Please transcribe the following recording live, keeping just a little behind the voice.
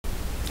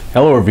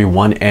Hello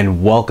everyone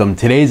and welcome.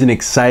 Today's an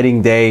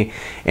exciting day,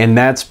 and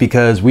that's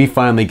because we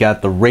finally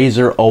got the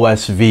Razer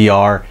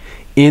Osvr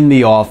in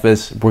the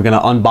office. We're going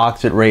to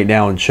unbox it right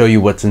now and show you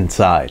what's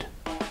inside.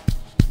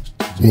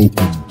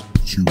 Welcome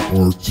to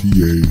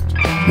RTA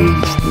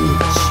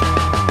Motorsports.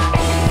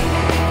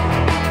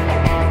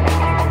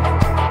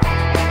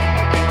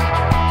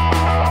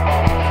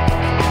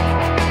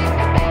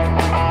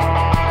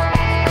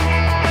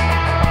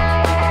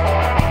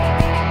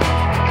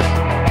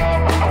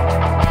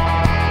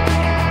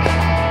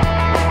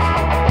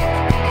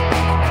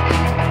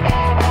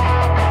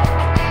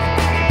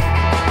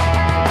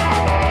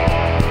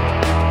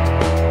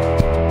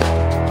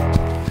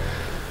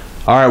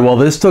 Alright, well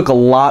this took a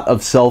lot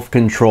of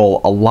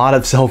self-control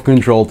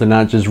to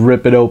not just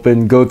rip it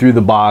open, go through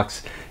the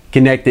box,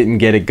 connect it and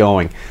get it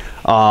going.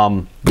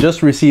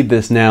 Just received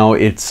this now.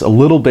 It's a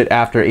little bit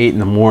after 8 in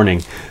the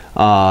morning,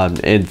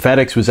 and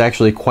FedEx was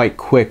actually quite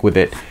quick with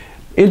it.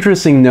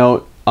 Interesting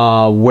note,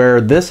 where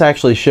this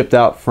actually shipped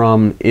out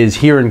from is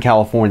here in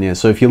California.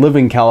 So if you live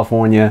in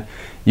California,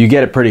 you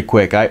get it pretty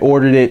quick. I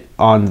ordered it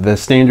on the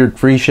standard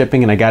free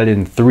shipping and I got it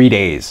in 3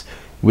 days,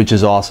 which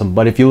is awesome.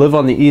 But if you live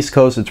on the East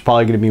Coast, it's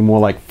probably going to be more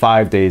like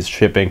 5 days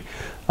shipping.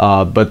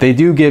 But they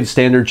do give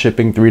standard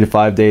shipping 3 to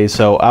 5 days,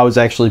 so I was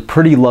actually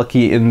pretty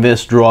lucky in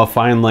this draw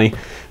finally.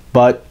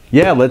 But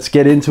yeah, let's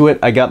get into it.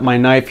 I got my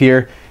knife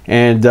here,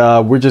 and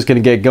we're just going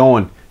to get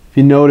going. If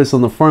you notice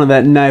on the front of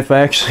that knife, I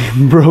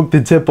actually broke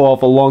the tip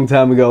off a long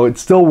time ago. It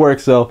still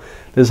works though.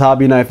 This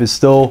hobby knife is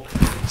still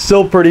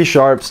pretty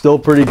sharp, still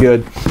pretty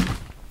good.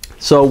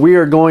 So we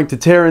are going to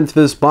tear into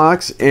this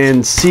box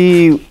and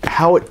see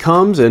how it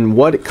comes and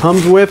what it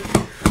comes with,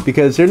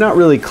 because they're not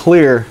really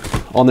clear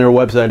on their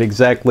website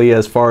exactly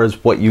as far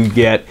as what you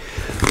get.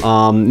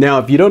 Now,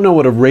 if you don't know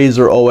what a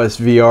Razer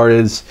Osvr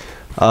is,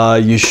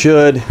 you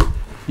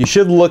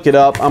should look it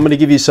up. I'm going to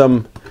give you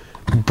some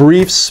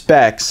brief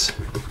specs,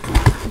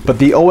 but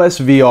the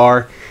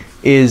Osvr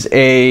is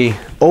a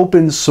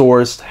open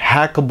sourced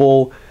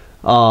hackable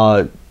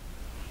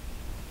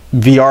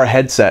VR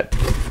headset.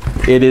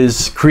 It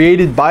is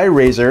created by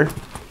Razer,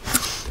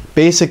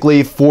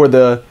 basically for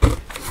the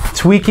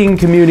tweaking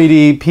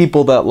community,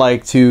 people that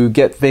like to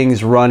get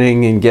things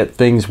running and get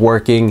things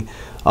working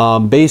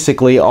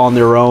basically on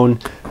their own.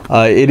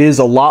 It is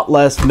a lot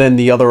less than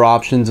the other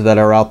options that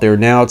are out there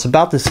now. It's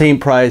about the same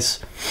price,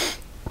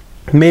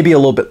 maybe a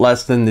little bit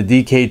less than the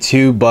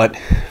DK2, but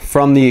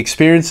from the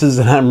experiences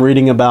that I'm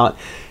reading about,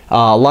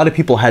 a lot of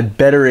people had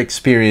better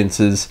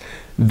experiences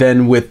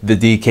than with the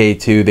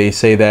DK2. They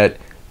say that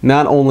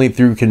not only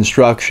through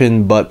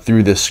construction, but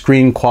through the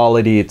screen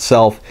quality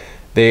itself,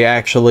 they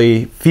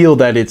actually feel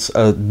that it's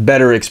a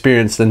better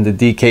experience than the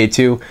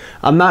DK2.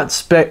 I'm not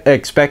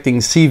expecting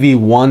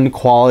CV1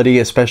 quality,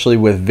 especially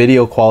with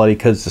video quality,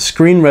 because the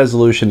screen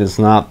resolution is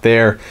not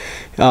there.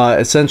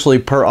 Essentially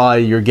per eye,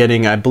 you're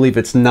getting, I believe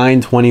it's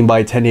 920 by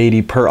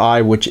 1080 per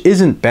eye, which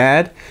isn't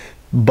bad,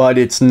 but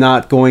it's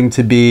not going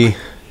to be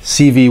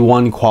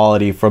CV1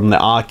 quality from the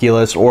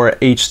Oculus or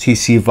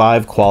HTC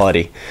Vive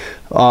quality.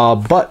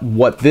 But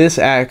what this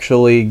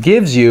actually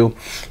gives you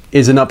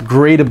is an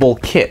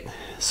upgradable kit.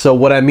 So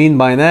what I mean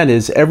by that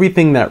is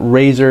everything that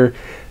Razer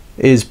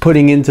is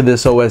putting into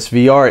this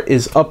Osvr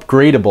is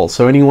upgradable.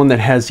 So anyone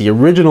that has the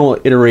original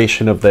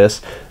iteration of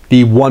this,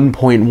 the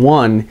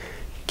 1.1,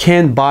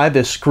 can buy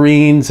the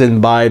screens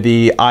and buy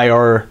the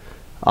IR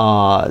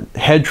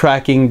head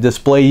tracking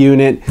display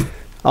unit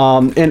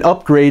and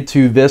upgrade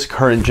to this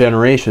current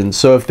generation.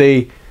 So if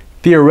they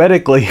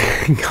theoretically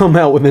come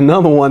out with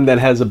another one that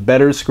has a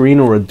better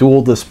screen or a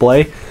dual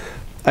display,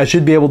 I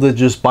should be able to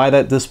just buy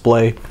that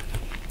display,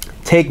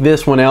 take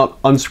this one out,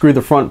 unscrew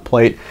the front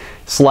plate,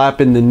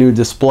 slap in the new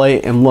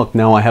display, and look,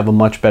 now I have a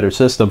much better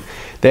system.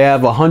 They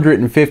have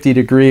 150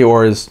 degree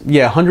FOV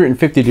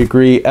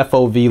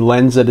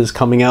lens that is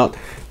coming out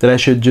that I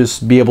should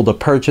just be able to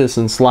purchase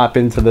and slap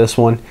into this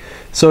one.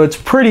 So it's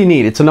pretty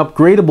neat. It's an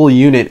upgradable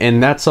unit,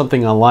 and that's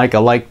something I like. I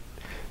like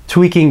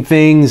tweaking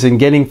things and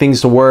getting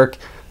things to work.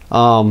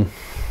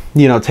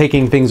 You know,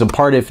 taking things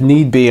apart if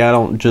need be. I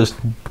don't just,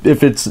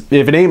 if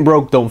it ain't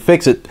broke, don't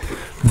fix it.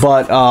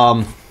 But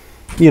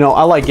you know,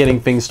 I like getting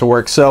things to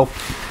work, so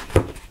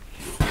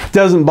it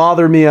doesn't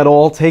bother me at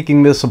all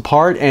taking this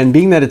apart, and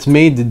being that it's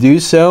made to do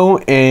so,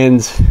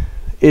 and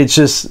it's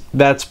just,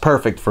 that's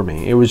perfect for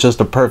me. It was just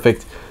a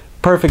perfect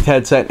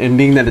headset, and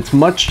being that it's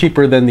much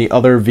cheaper than the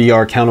other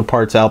VR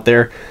counterparts out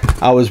there,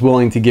 I was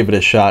willing to give it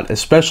a shot,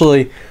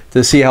 especially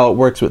to see how it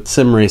works with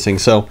sim racing.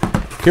 So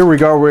here we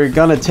go. We're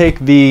gonna take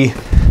the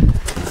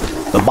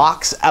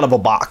box out of a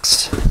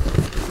box.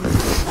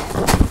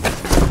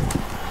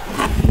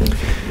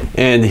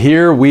 And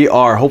here we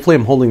are. Hopefully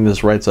I'm holding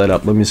this right side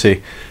up. Let me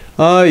see.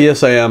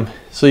 Yes, I am.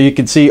 So you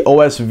can see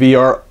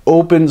Osvr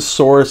open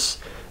source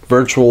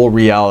virtual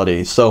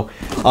reality. So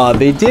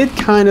they did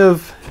kind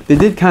of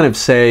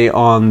say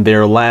on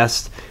their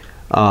last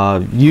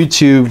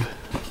YouTube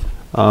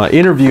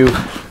interview,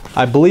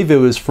 I believe it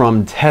was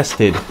from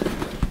Tested,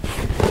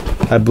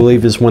 I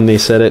believe is when they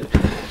said it,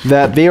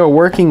 that they are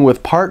working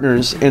with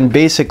partners, and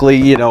basically,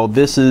 you know,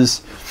 this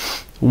is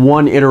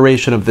one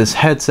iteration of this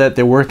headset.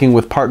 They're working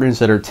with partners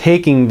that are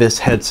taking this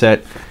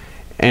headset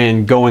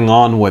and going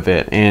on with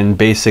it and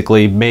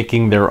basically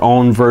making their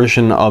own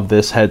version of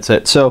this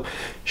headset. So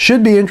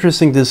should be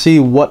interesting to see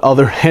what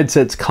other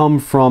headsets come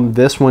from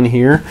this one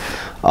here.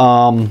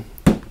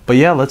 But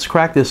yeah, let's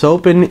crack this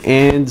open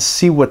and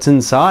see what's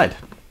inside.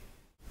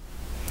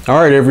 All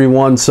right,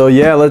 everyone. So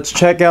yeah, let's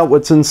check out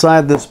what's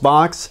inside this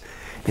box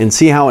and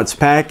see how it's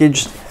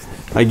packaged.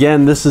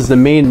 Again, this is the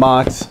main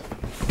box,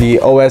 the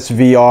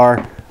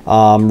OSVR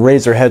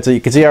Razer headset.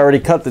 You can see I already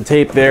cut the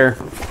tape there.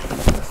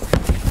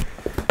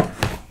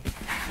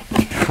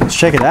 Let's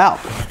check it out.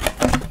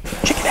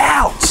 Check it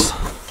out.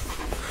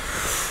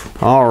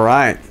 All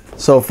right.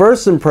 So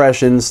first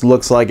impressions,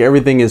 looks like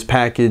everything is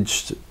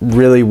packaged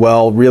really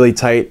well, really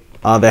tight.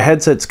 The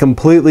headset's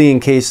completely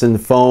encased in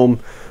foam.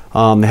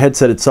 The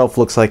headset itself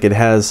looks like it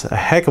has a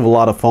heck of a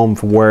lot of foam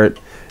for where it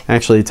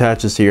actually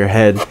attaches to your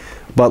head.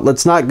 But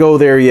let's not go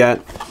there yet.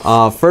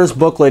 First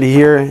booklet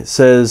here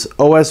says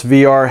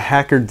OSVR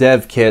Hacker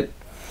Dev Kit.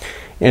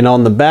 And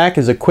on the back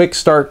is a quick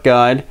start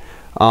guide.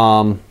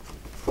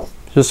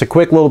 Just a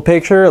quick little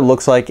picture. It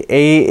looks like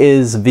A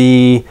is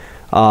the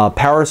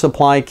power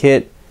supply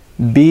kit.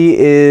 B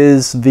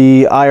is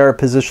the IR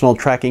positional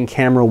tracking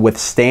camera with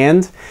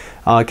stand.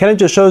 Kind of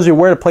just shows you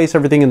where to place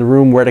everything in the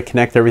room, where to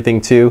connect everything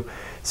to.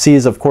 C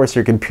is of course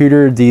your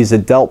computer. D is the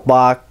belt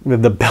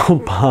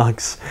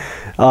box.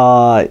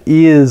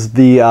 E is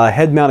the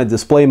head-mounted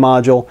display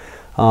module.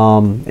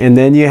 And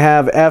then you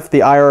have F, the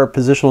IR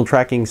positional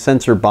tracking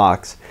sensor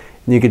box.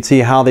 And you can see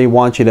how they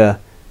want you to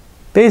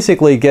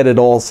basically get it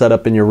all set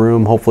up in your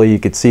room. Hopefully you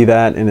could see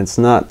that and it's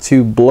not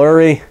too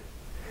blurry.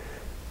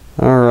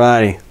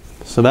 Alrighty,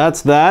 so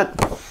that's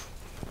that.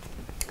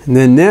 And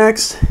then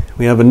next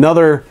we have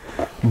another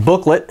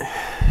booklet.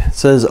 It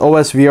says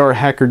OSVR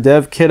Hacker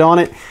Dev Kit on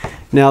it.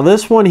 Now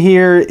this one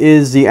here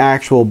is the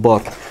actual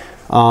book.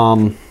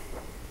 Upon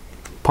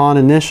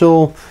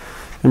initial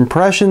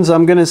impressions,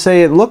 I'm gonna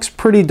say it looks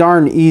pretty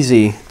darn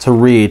easy to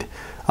read.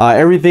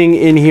 Everything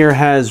in here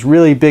has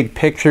really big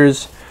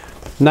pictures.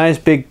 Nice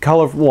big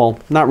colorful, well,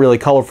 not really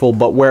colorful,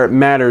 but where it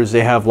matters,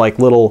 they have like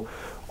little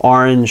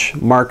orange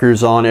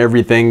markers on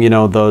everything, you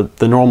know,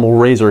 the normal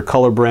Razer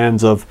color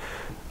brands of,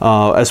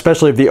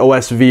 especially the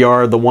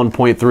OSVR, the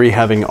 1.3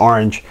 having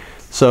orange.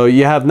 So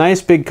you have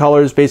nice big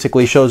colors,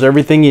 basically shows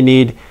everything you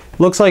need.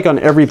 Looks like on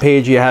every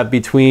page you have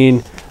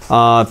between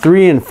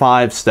 3 and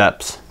 5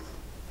 steps.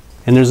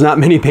 And there's not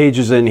many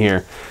pages in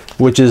here,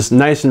 which is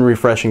nice and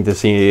refreshing to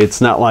see. It's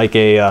not like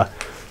a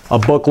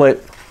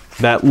booklet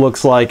that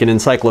looks like an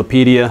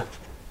encyclopedia,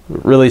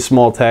 really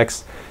small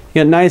text.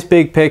 You got nice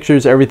big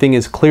pictures, everything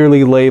is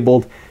clearly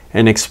labeled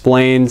and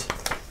explained,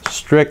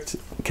 strict,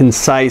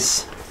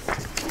 concise.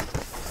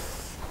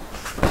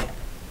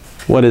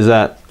 What is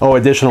that? Oh,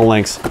 additional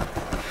links.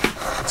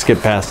 Let's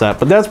get past that.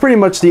 But that's pretty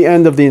much the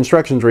end of the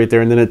instructions right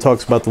there, and then it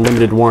talks about the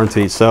limited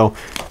warranty. So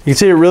you can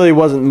see it really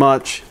wasn't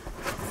much.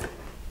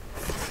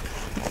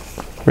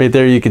 Right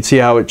there you can see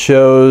how it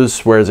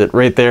shows, where is it?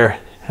 Right there.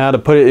 How to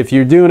put it, if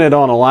you're doing it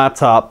on a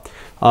laptop,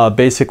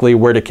 basically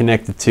where to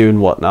connect it to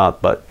and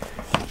whatnot. But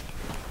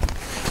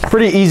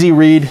pretty easy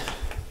read.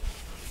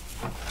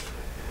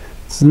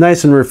 It's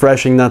nice and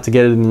refreshing not to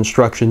get an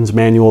instructions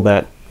manual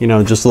that, you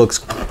know, just looks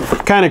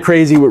kind of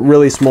crazy with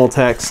really small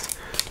text.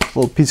 A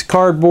little piece of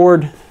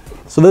cardboard.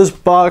 So this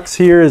box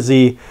here is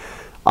the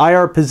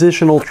IR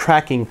positional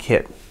tracking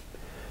kit.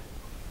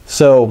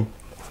 So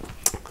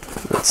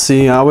let's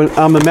see,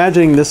 I'm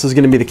imagining this is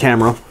going to be the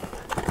camera.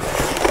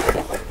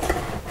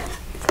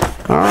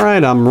 All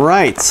right, I'm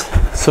right.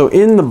 So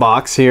in the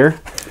box here,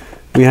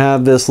 we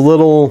have this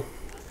little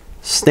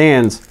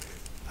stand,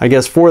 I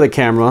guess for the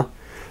camera,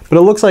 but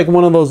it looks like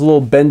one of those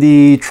little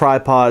bendy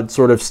tripod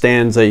sort of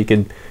stands that you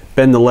can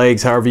bend the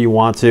legs however you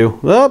want to.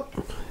 Oh,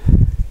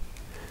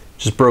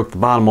 just broke the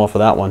bottom off of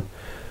that one.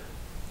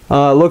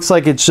 It looks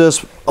like it's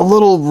just a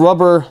little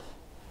rubber.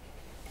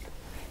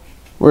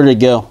 Where did it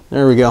go?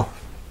 There we go.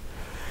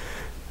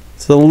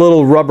 It's a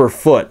little rubber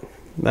foot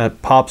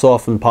that pops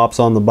off and pops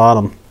on the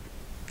bottom.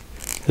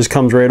 Just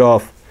comes right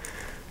off.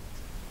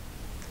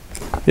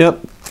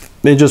 Yep,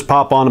 they just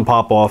pop on and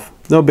pop off.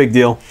 No big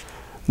deal.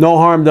 No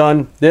harm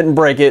done. Didn't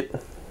break it.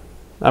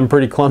 I'm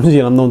pretty clumsy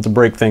and I'm known to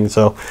break things.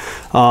 So,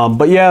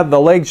 but yeah, the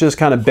legs just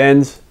kind of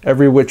bend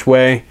every which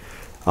way.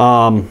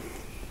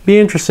 Be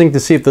interesting to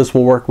see if this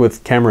will work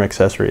with camera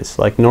accessories,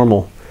 like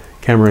normal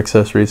camera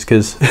accessories,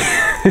 because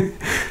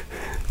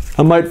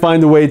I might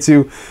find a way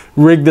to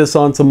rig this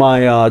onto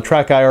my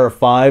Track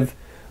IR5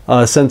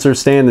 sensor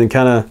stand and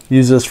kind of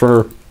use this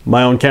for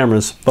my own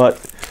cameras, but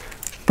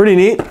pretty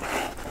neat.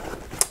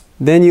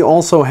 Then you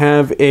also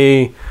have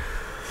a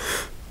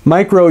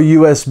micro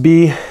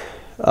USB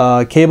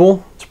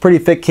cable. It's a pretty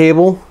thick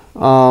cable,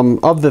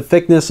 of the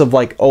thickness of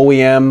like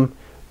OEM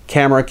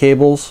camera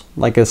cables,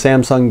 like a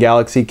Samsung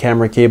Galaxy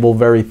camera cable,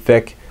 very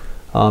thick.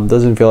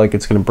 Doesn't feel like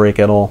it's going to break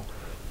at all.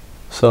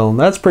 So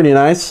that's pretty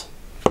nice.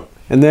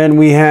 And then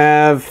we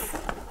have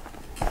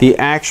the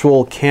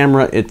actual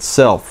camera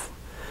itself.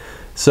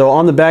 So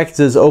on the back it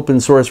says open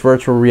source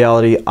virtual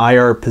reality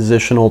IR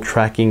positional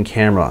tracking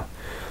camera.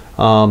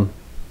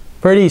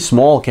 Pretty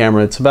small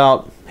camera. It's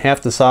about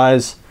half the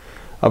size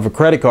of a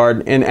credit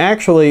card. And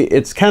actually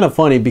it's kind of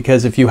funny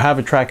because if you have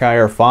a Track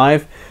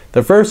IR5,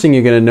 the first thing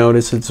you're going to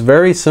notice, it's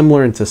very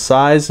similar into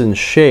size and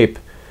shape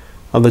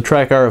of the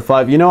Track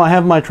IR5. You know, I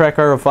have my Track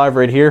IR5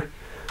 right here.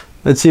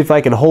 Let's see if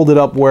I can hold it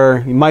up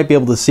where you might be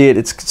able to see it.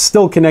 It's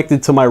still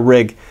connected to my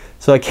rig,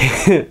 so I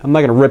can't, I'm not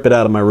going to rip it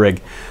out of my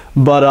rig.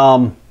 But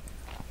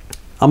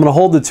I'm going to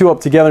hold the two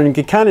up together and you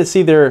can kind of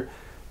see they're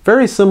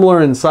very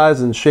similar in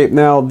size and shape.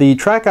 Now, the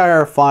Track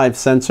IR5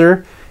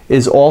 sensor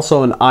is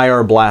also an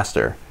IR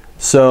blaster.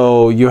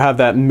 So you have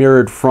that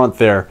mirrored front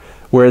there,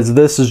 whereas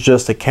this is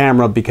just a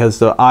camera because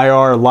the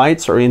IR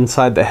lights are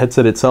inside the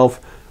headset itself,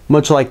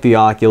 much like the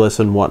Oculus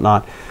and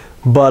whatnot.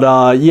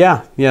 But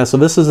yeah, so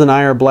this is an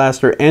IR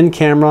blaster and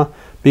camera,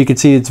 but you can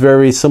see it's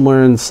very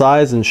similar in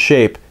size and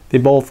shape. They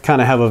both kind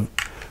of have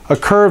a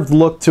curved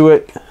look to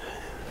it,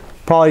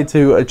 probably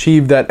to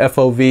achieve that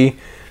FOV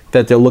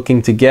that they're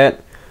looking to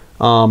get.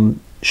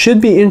 Should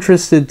be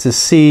interested to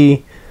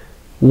see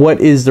what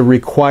is the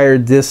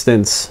required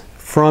distance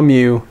from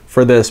you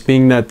for this,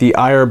 being that the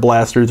IR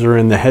blasters are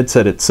in the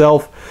headset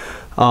itself.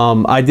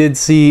 I did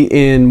see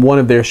in one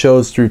of their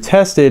shows through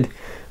Tested,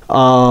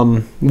 well,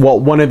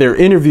 one of their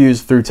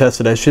interviews through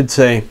Tested, I should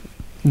say,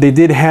 they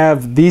did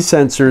have these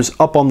sensors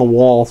up on the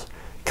walls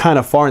kind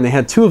of far, and they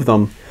had two of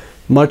them,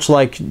 much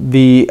like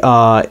the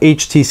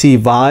HTC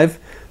Vive,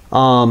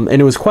 and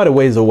it was quite a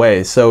ways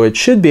away, so it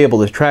should be able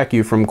to track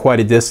you from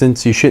quite a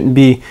distance. You shouldn't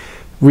be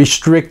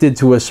restricted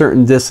to a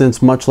certain distance,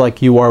 much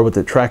like you are with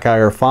the Track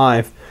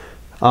IR5.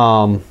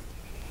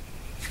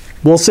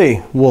 We'll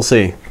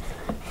see.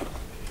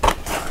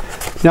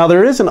 Now,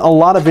 there isn't a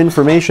lot of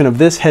information of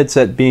this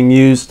headset being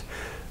used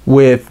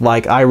with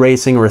like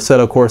iRacing or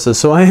Assetto Corsa,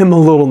 so I am a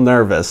little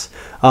nervous,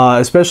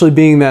 especially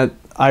being that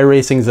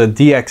iRacing is a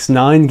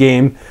DX9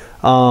 game.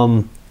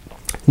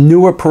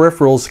 Newer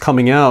peripherals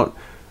coming out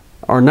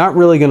are not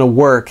really going to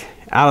work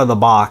out of the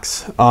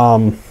box.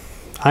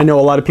 I know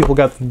a lot of people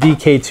got the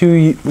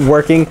DK2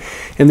 working,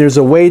 and there's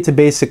a way to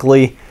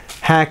basically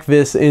hack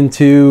this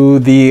into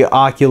the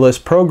Oculus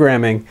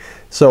programming,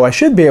 so I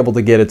should be able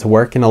to get it to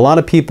work. And a lot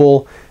of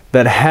people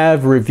that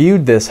have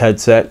reviewed this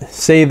headset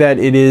say that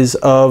it is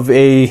of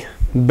a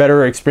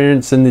better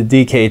experience than the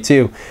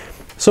DK2.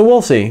 So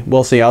we'll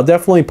see. I'll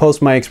definitely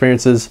post my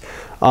experiences.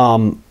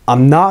 I'm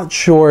not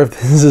sure if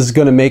this is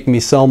going to make me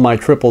sell my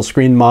triple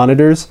screen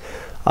monitors.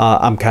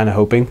 I'm kind of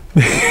hoping,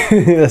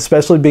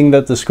 especially being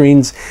that the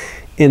screens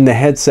in the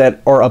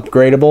headset are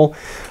upgradable.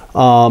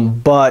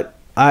 But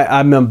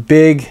I'm a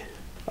big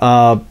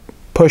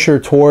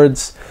pusher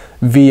towards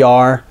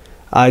VR.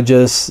 I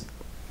just,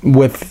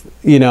 with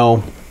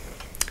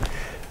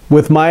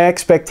my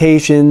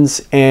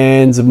expectations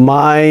and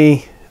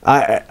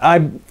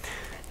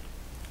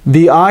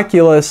the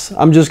Oculus,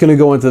 I'm just going to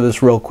go into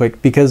this real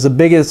quick because the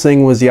biggest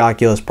thing was the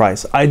Oculus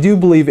price. I do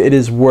believe it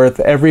is worth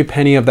every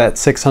penny of that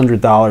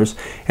 $600,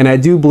 and I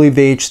do believe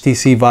the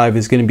HTC Vive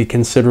is going to be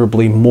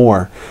considerably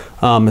more,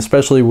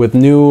 especially with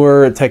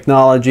newer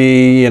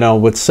technology,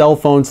 with cell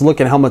phones. Look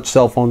at how much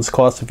cell phones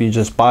cost if you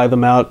just buy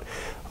them out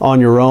on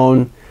your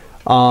own.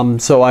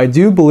 So I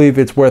do believe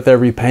it's worth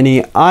every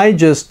penny. I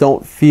just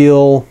don't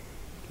feel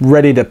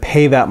ready to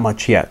pay that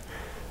much yet.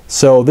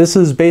 So this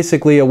is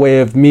basically a way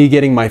of me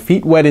getting my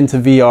feet wet into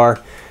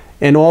VR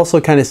and also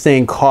kind of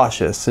staying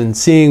cautious and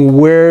seeing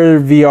where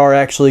VR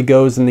actually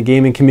goes in the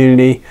gaming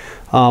community.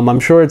 I'm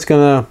sure it's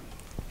gonna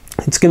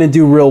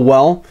do real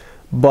well,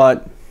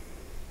 but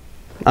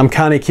I'm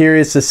kind of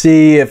curious to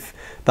see if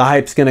the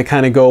hype's gonna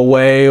kind of go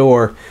away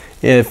or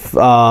if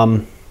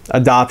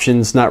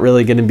adoption's not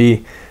really gonna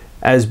be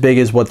as big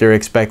as what they're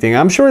expecting.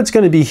 I'm sure it's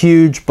gonna be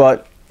huge,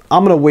 but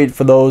I'm gonna wait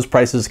for those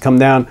prices to come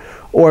down,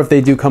 or if they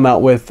do come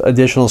out with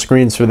additional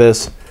screens for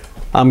this,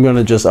 I'm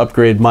gonna just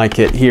upgrade my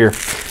kit here.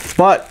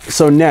 But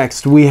so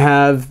next we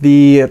have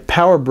the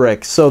power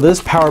brick. So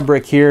this power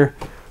brick here,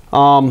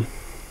 it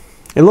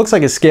looks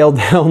like a scaled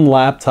down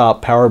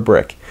laptop power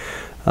brick.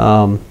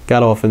 Got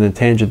off in a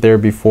tangent there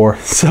before,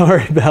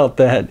 sorry about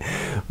that.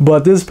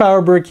 But this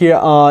power brick here,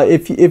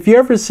 if you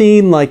ever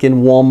seen like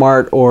in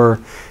Walmart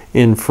or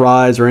in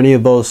Fry's or any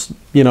of those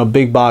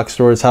big box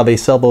stores, how they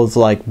sell those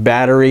like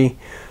battery,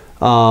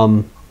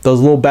 those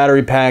little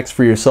battery packs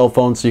for your cell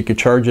phone so you could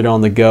charge it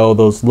on the go,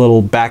 those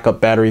little backup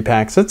battery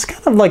packs. It's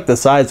kind of like the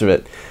size of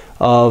it,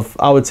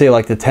 I would say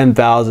like the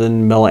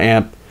 10,000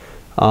 milliamp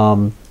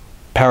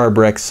power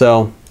brick.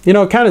 So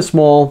kind of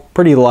small,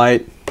 pretty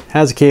light,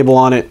 has a cable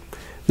on it,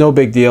 no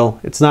big deal.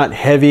 It's not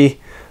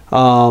heavy,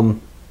 but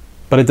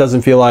it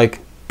doesn't feel like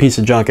a piece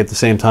of junk at the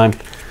same time.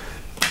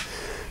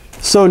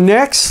 So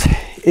next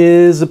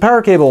is the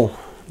power cable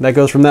that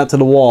goes from that to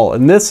the wall,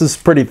 and this is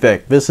pretty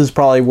thick. This is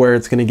probably where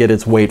it's going to get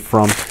its weight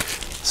from,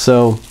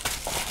 so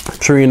I'm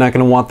sure you're not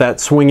going to want that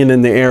swinging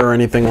in the air or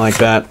anything like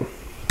that.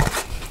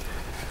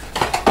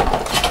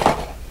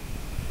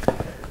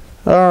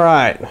 All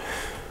right,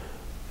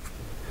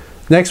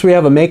 next we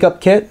have a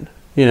makeup kit,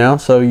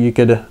 so you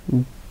could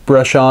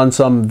brush on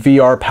some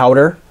VR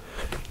powder.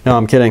 No,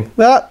 I'm kidding.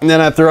 Ah, and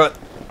then I throw it.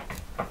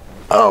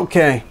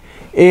 Okay.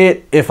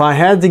 It, if I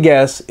had to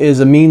guess, is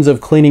a means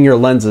of cleaning your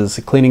lenses,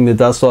 cleaning the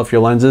dust off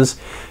your lenses.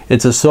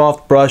 It's a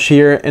soft brush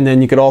here, and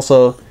then you could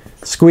also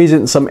squeeze it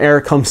and some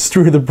air comes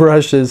through the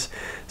brushes.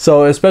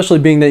 So especially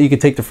being that you could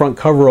take the front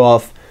cover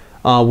off,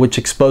 which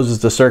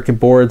exposes the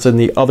circuit boards and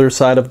the other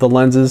side of the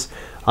lenses.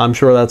 I'm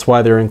sure that's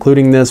why they're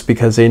including this,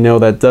 because they know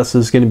that dust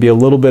is going to be a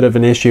little bit of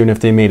an issue, and if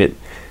they made it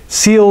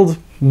sealed,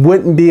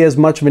 wouldn't be as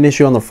much of an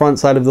issue on the front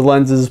side of the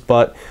lenses,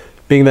 but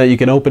being that you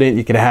can open it,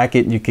 you can hack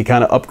it, you can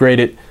kind of upgrade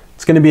it,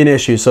 it's going to be an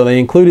issue. So they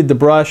included the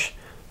brush.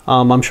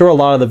 I'm sure a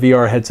lot of the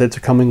VR headsets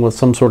are coming with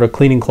some sort of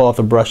cleaning cloth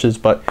or brushes,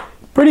 but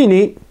pretty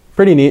neat,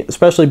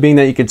 especially being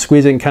that you could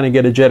squeeze it and kind of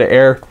get a jet of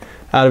air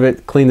out of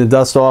it, clean the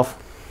dust off.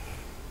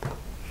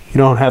 You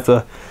don't have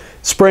to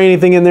spray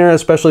anything in there,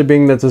 especially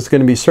being that there's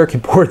going to be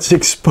circuit boards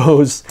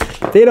exposed.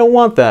 They don't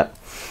want that.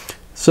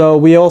 So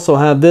we also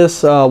have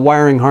this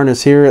wiring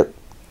harness here.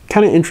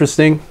 Kind of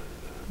interesting.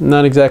 I'm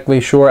not exactly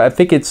sure. I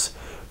think it's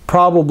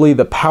probably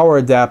the power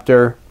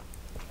adapter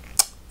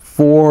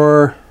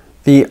for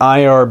the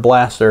IR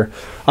blaster.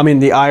 I mean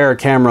the IR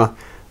camera.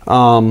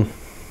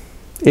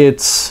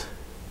 There's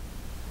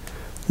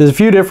a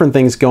few different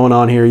things going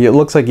on here. It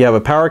looks like you have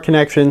a power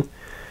connection.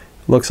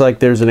 Looks like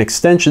there's an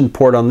extension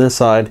port on this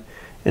side,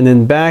 and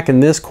then back in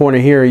this corner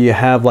here you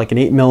have like an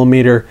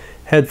 8mm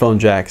headphone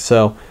jack.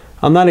 So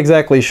I'm not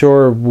exactly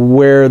sure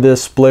where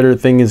this splitter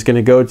thing is going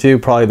to go to.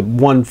 Probably the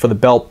one for the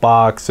belt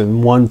box,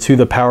 and one to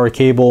the power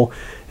cable,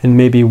 and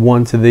maybe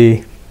one to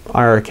the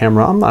IR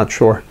camera. I'm not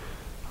sure.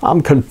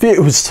 I'm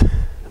confused,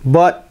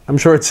 but I'm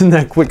sure it's in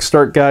that quick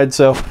start guide.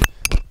 So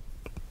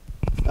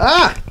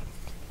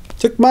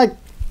took my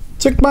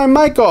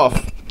mic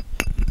off.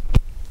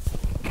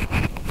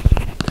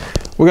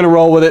 We're gonna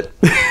roll with it.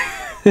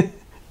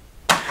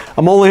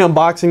 I'm only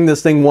unboxing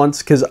this thing once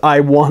because I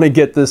want to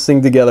get this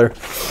thing together.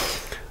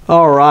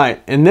 All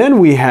right, and then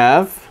we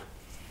have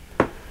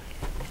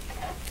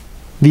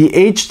the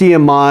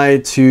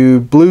HDMI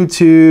to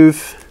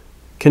Bluetooth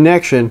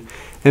connection.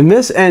 And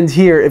this end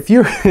here, if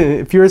you're a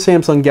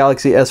Samsung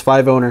Galaxy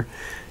S5 owner,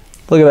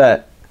 look at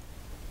that.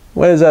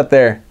 What is that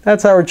there?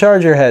 That's our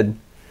charger head.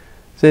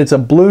 So it's a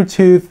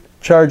Bluetooth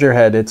charger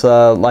head. It's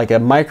like a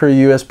micro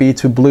USB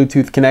to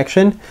Bluetooth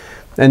connection.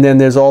 And then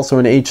there's also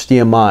an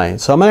HDMI.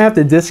 So I'm gonna have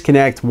to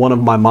disconnect one of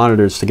my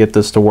monitors to get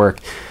this to work,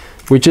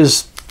 which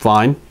is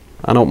fine.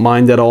 I don't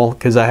mind at all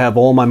because I have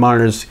all my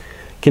monitors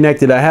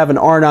connected. I have an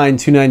R9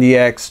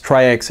 290X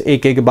Tri-X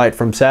 8GB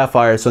from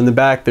Sapphire. So in the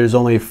back there's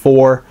only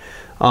 4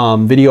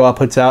 video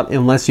outputs out,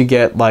 unless you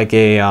get like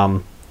a,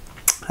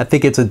 I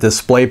think it's a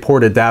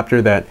DisplayPort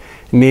adapter that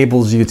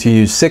enables you to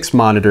use 6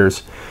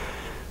 monitors.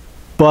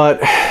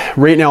 But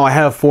right now I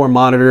have 4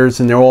 monitors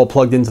and they're all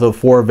plugged into the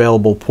 4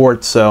 available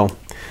ports. So,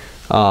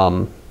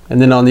 and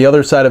then on the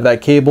other side of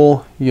that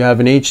cable, you have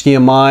an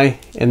HDMI,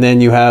 and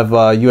then you have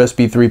a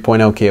USB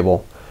 3.0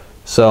 cable.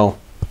 So,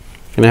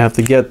 gonna have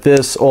to get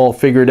this all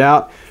figured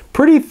out.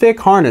 Pretty thick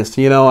harness,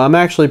 you know, I'm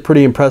actually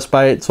pretty impressed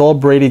by it. It's all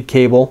braided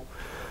cable.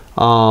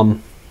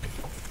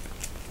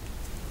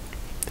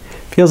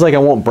 Feels like I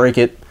won't break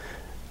it.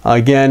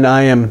 Again,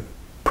 I am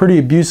pretty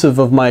abusive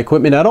of my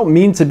equipment. I don't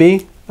mean to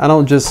be. I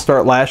don't just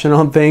start lashing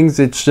on things.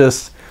 It's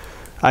just,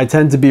 I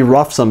tend to be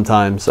rough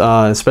sometimes,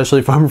 especially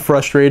if I'm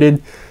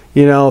frustrated.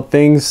 You know,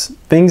 things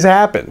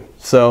happen.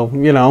 So,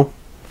 you know,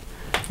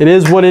 it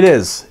is what it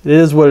is. It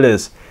is what it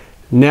is.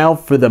 Now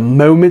for the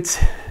moment,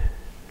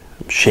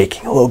 I'm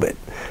shaking a little bit.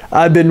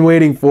 I've been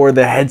waiting for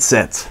the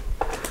headset.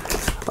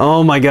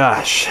 Oh my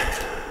gosh.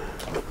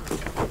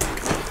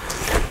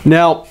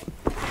 Now,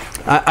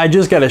 I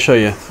just got to show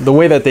you the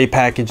way that they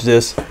package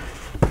this.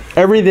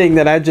 Everything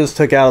that I just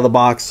took out of the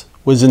box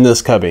was in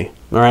this cubby.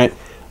 All right,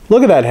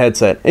 look at that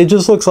headset. It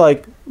just looks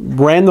like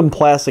random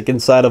plastic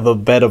inside of a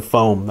bed of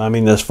foam. I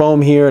mean, there's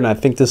foam here, and I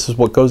think this is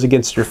what goes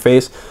against your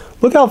face.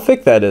 Look how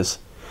thick that is.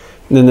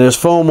 And then there's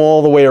foam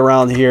all the way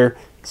around here.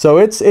 So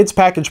it's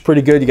packaged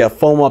pretty good. You got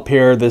foam up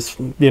here, this,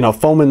 you know,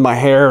 foam in my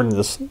hair, and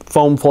this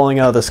foam falling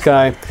out of the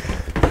sky.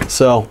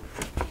 So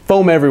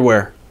foam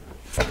everywhere.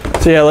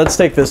 So yeah, let's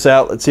take this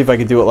out. Let's see if I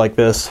can do it like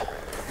this.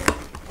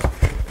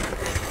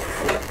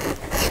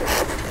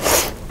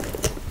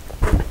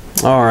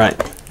 All right.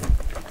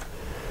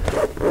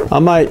 I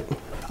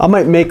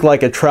might make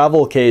like a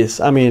travel case.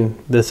 I mean,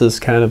 this is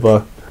kind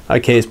of a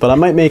case, but I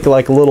might make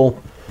like a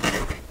little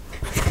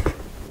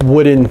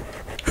wooden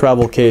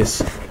travel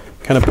case.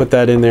 Kind of put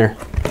that in there.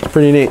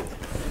 Pretty neat.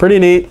 Pretty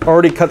neat.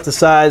 Already cut the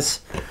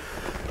size.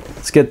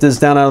 Let's get this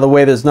down out of the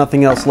way. There's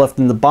nothing else left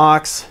in the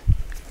box.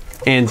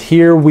 And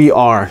here we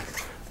are.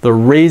 The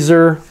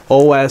Razer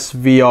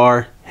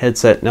Osvr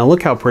headset. Now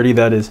look how pretty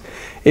that is.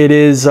 It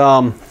is,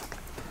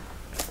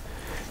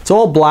 it's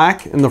all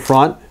black in the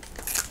front.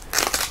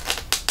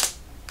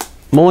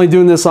 I'm only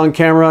doing this on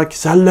camera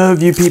because I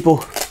love you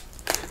people.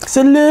 Because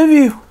I love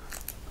you.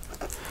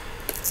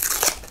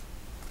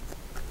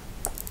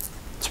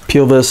 Let's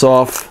peel this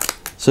off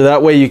so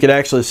that way you can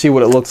actually see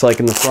what it looks like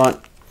in the front.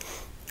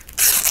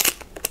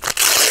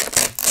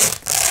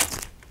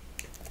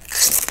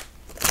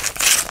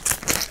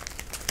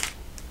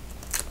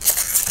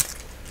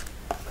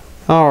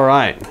 All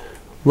right,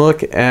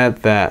 look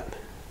at that.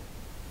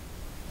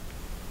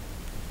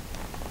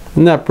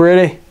 Isn't that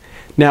pretty?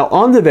 Now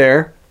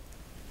under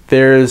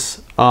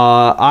there's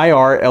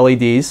IR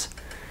LEDs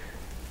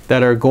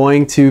that are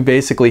going to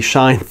basically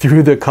shine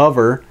through the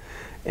cover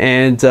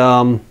and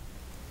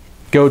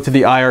go to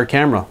the IR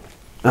camera.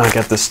 Oh, I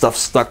got this stuff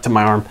stuck to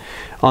my arm.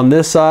 On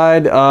this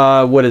side,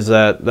 what is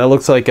that? That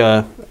looks like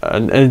an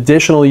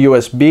additional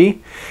USB.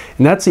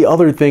 And that's the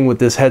other thing with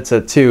this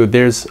headset too.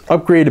 There's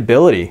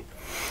upgradability.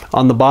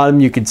 On the bottom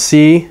you could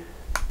see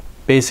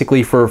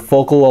basically for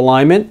focal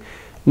alignment.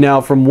 Now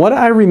from what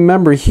I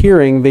remember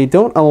hearing, they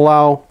don't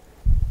allow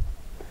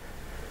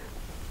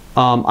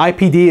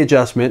IPD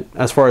adjustment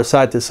as far as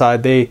side to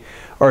side. They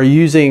are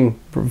using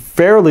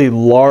fairly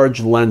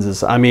large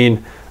lenses. I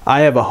mean,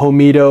 I have a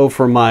Homedo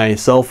for my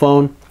cell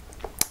phone,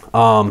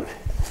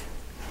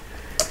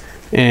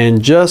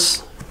 and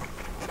just,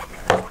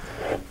 all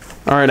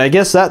right, I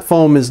guess that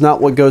foam is not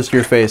what goes to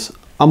your face.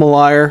 I'm a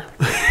liar.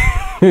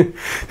 In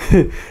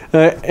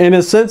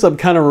a sense, I'm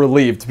kind of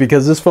relieved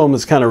because this foam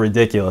is kind of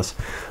ridiculous.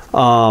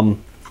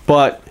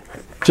 But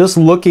just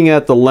looking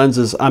at the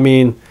lenses, I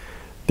mean,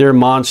 they're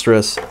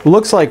monstrous. It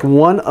looks like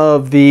one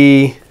of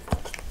the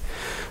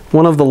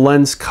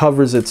lens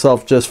covers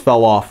itself just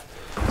fell off.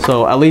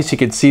 So at least you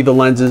can see the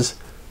lenses,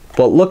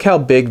 but look how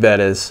big that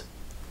is.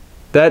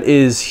 That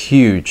is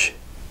huge.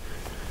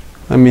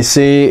 Let me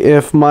see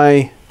if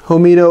my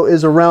Homedo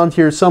is around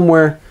here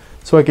somewhere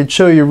so I could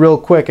show you real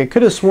quick. I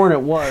could have sworn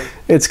it was.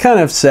 It's kind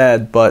of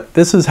sad, but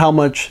this is how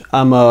much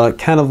I'm a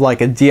kind of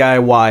like a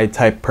DIY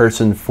type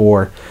person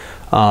for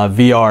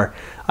VR.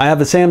 I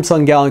have a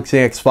Samsung Galaxy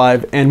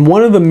S5, and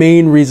one of the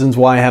main reasons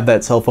why I have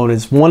that cell phone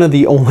is one of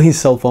the only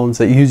cell phones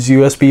that use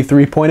USB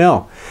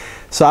 3.0.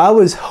 So I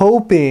was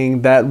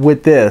hoping that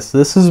with this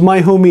is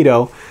my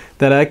Homedo,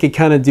 that I could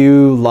kind of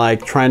do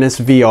like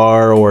Trinus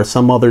VR or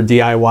some other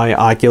DIY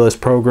Oculus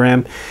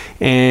program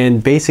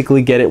and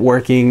basically get it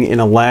working in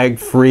a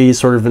lag-free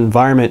sort of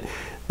environment.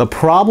 The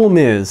problem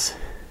is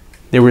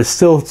there was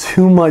still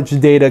too much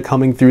data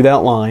coming through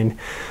that line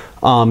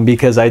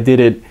because I did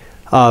it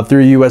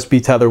through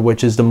USB tether,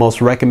 which is the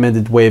most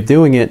recommended way of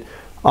doing it.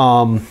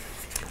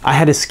 I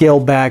had to scale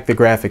back the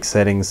graphics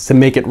settings to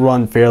make it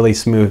run fairly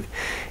smooth,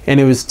 and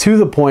it was to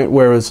the point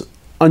where it was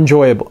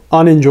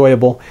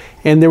unenjoyable,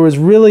 and there was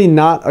really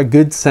not a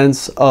good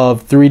sense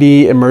of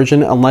 3D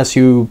immersion unless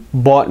you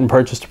bought and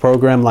purchased a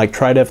program like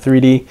TriDef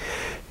 3D,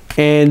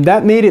 and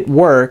that made it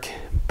work.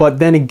 But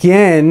then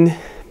again,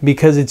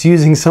 because it's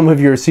using some of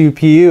your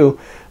CPU,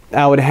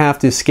 I would have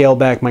to scale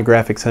back my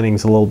graphic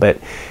settings a little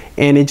bit,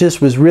 and it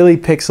just was really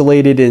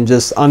pixelated and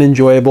just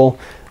unenjoyable.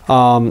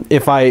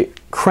 If I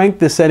cranked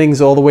the settings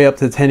all the way up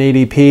to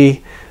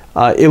 1080p,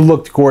 it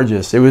looked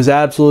gorgeous. It was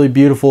absolutely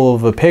beautiful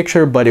of a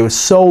picture, but it was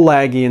so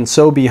laggy and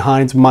so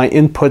behind my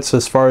inputs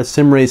as far as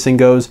sim racing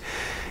goes,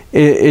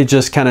 it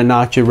just kind of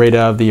knocked you right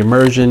out of the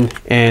immersion,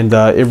 and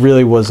it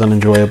really was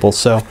unenjoyable.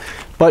 So,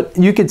 but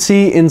you could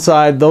see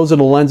inside, those are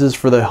the lenses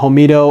for the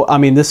Homedo. I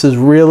mean, this is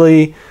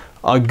really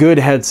a good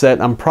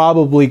headset. I'm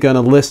probably going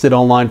to list it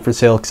online for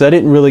sale because I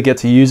didn't really get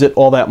to use it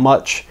all that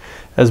much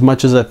as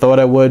I thought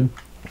I would.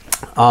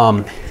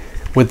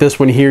 With this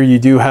one here, you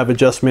do have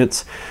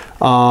adjustments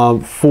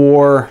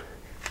for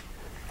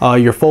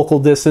your focal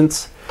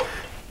distance,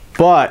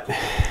 but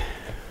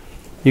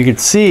you can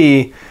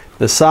see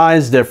the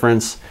size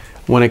difference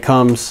when it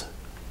comes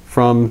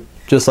from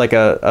just like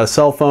a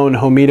cell phone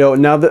Homedo.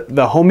 Now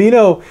the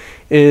Homedo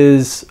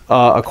is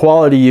a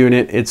quality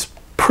unit. It's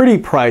pretty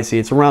pricey.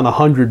 It's around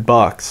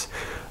 $100.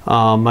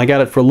 I got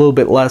it for a little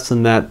bit less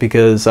than that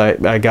because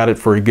I got it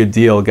for a good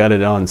deal, got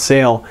it on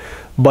sale.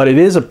 But it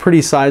is a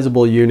pretty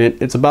sizable unit.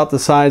 It's about the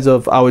size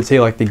of, I would say,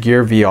 like the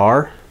Gear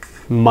VR,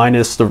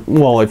 minus the,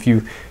 well, if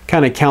you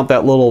kind of count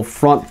that little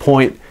front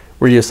point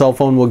where your cell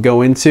phone will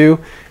go into.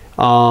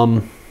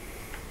 But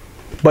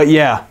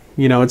yeah,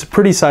 you know, it's a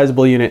pretty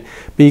sizable unit,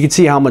 but you can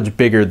see how much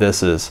bigger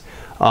this is.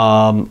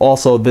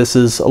 Also, this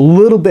is a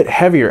little bit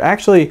heavier.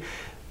 Actually,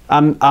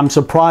 I'm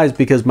surprised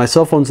because my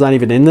cell phone's not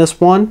even in this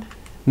one.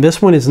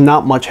 This one is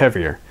not much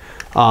heavier.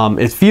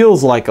 It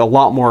feels like a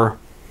lot more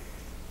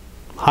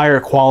higher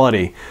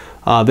quality.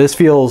 This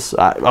feels,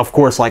 of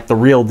course, like the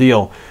real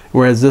deal,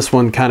 whereas this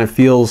one kind of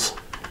feels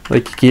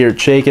like you can hear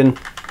it shaking.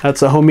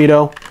 That's a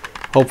Homedo.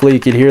 Hopefully you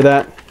could hear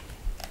that.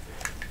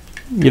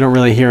 You don't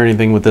really hear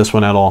anything with this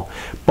one at all,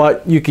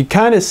 but you could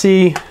kind of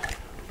see,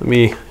 let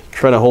me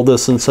try to hold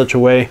this in such a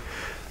way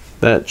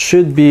that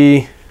should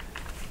be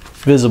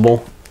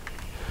visible.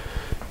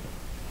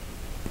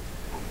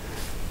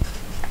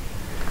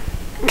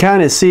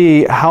 Kind of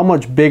see how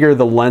much bigger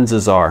the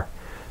lenses are.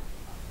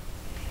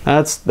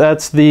 That's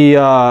the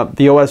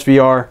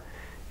OSVR,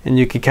 and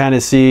you can kind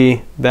of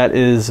see that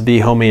is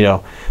the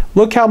Homedo.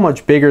 Look how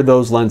much bigger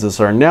those lenses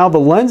are. Now the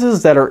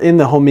lenses that are in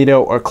the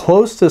Homedo are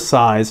close to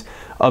size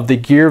of the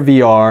Gear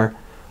VR,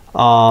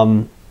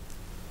 and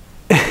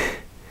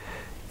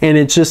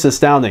it's just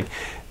astounding.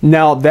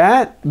 Now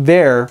that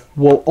there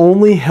will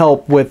only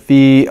help with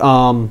the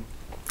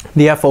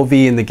the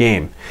FOV in the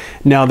game.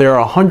 Now there are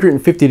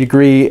 150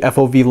 degree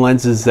FOV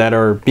lenses that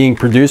are being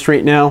produced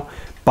right now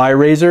by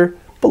Razer,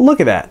 but look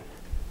at that.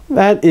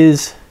 That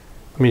is,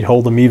 let me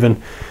hold them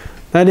even.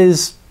 That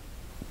is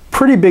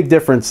pretty big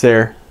difference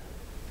there.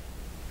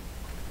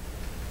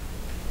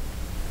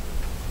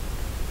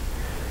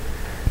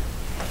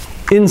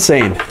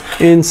 Insane,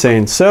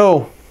 insane.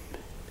 So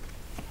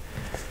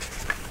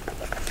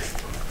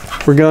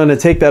we're going to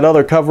take that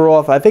other cover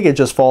off. I think it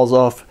just falls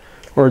off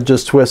or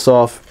just twists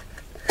off.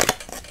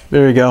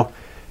 There you go.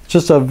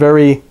 Just a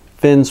very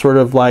thin sort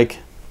of like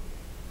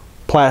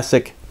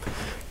plastic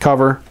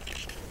cover.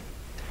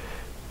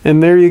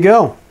 And there you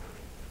go.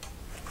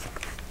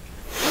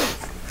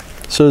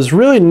 So there's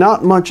really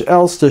not much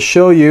else to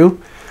show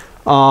you.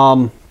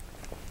 But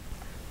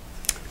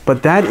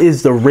that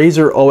is the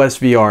Razer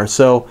OSVR.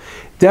 So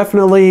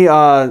definitely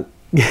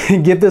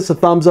give this a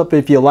thumbs up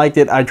if you liked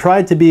it. I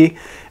tried to be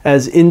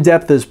as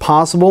in-depth as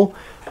possible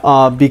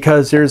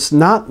because there's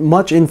not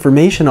much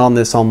information on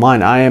this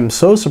online. I am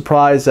so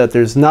surprised that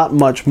there's not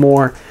much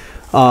more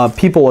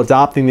people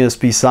adopting this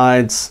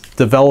besides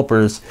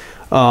developers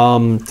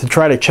to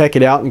try to check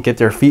it out and get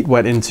their feet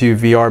wet into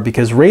VR,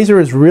 because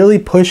Razer is really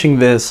pushing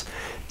this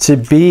to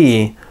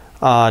be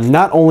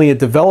not only a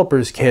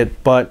developer's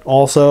kit, but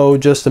also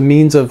just a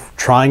means of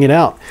trying it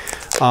out.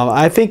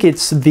 I think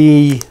it's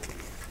the,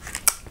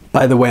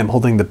 by the way, I'm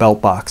holding the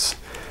belt box.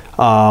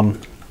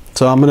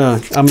 So I'm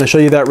gonna show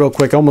you that real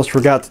quick. I almost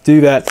forgot to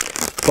do that,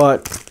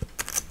 but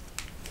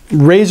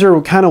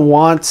Razer kind of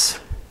wants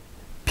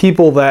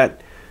people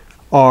that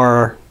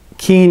are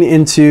keen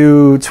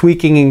into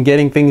tweaking and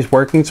getting things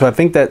working. So I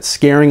think that's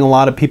scaring a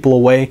lot of people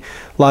away.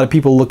 A lot of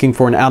people looking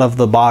for an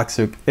out-of-the-box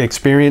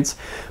experience.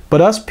 But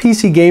us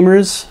PC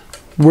gamers,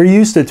 we're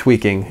used to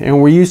tweaking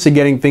and we're used to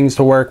getting things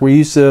to work. We're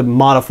used to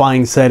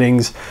modifying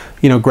settings,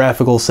 you know,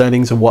 graphical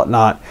settings and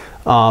whatnot.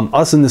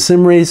 Us in the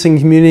sim racing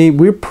community,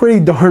 we're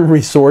pretty darn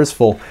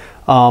resourceful.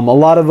 A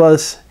lot of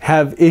us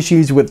have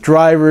issues with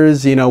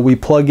drivers. You know, we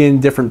plug in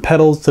different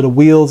pedals to the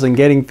wheels and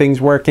getting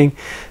things working.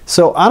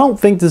 So I don't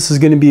think this is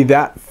going to be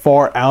that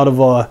far out of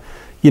a,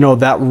 you know,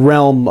 that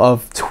realm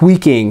of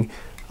tweaking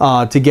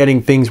to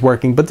getting things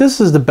working. But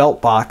this is the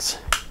belt box.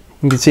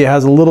 You can see it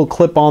has a little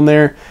clip on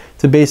there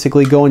to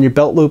basically go in your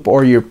belt loop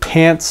or your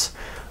pants.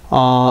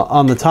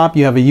 On the top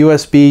you have a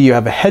USB, you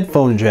have a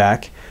headphone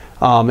jack.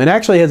 It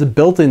actually has a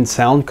built-in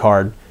sound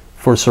card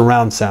for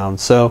surround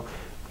sound. So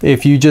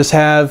if you just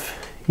have,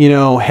 you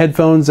know,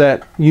 headphones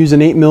that use an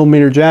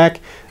 8mm jack,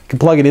 you can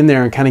plug it in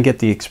there and kind of get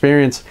the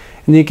experience.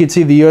 And you can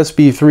see the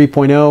USB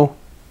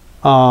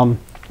 3.0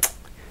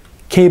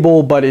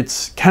 cable, but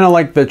it's kind of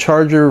like the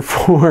charger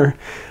for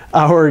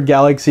our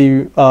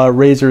Galaxy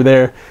Razer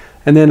there.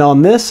 And then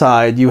on this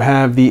side you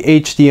have the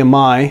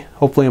HDMI.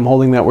 Hopefully I'm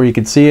holding that where you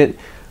can see it.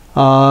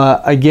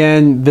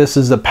 Again, this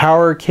is the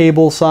power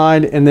cable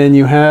side, and then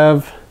you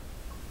have,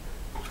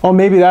 oh,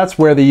 maybe that's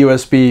where the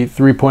USB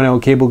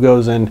 3.0 cable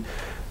goes in.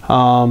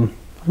 I'm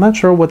not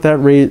sure what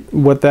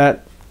that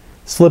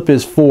slip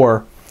is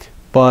for,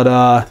 but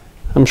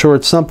I'm sure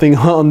it's something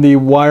on the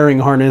wiring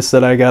harness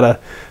that I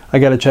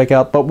gotta check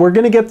out. But we're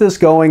gonna get this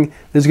going.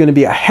 There's gonna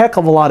be a heck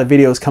of a lot of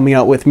videos coming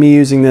out with me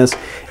using this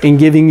and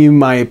giving you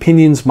my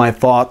opinions, my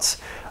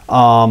thoughts.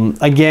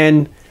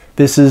 Again,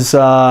 this is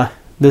the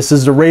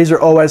Razer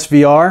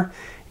OSVR,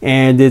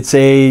 and it's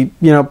a,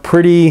 you know,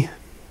 pretty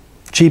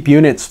cheap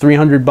unit. It's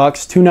 300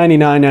 bucks,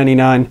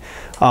 $299.99.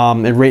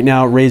 And right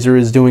now Razer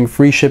is doing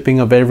free shipping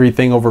of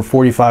everything over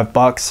 45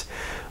 bucks.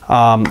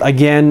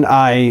 Again,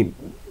 I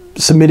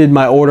submitted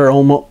my order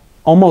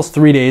almost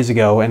 3 days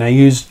ago, and I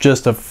used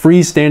just a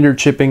free standard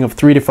shipping of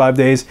 3 to 5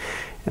 days,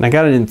 and I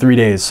got it in 3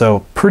 days.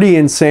 So pretty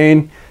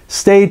insane.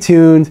 Stay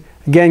tuned.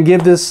 Again,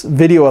 give this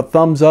video a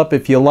thumbs up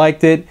if you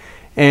liked it,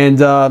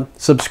 and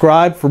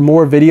subscribe for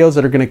more videos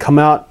that are going to come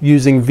out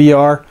using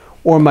VR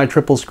or my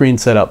triple screen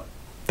setup.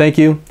 Thank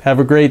you. Have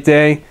a great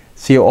day.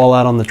 See you all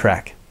out on the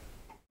track.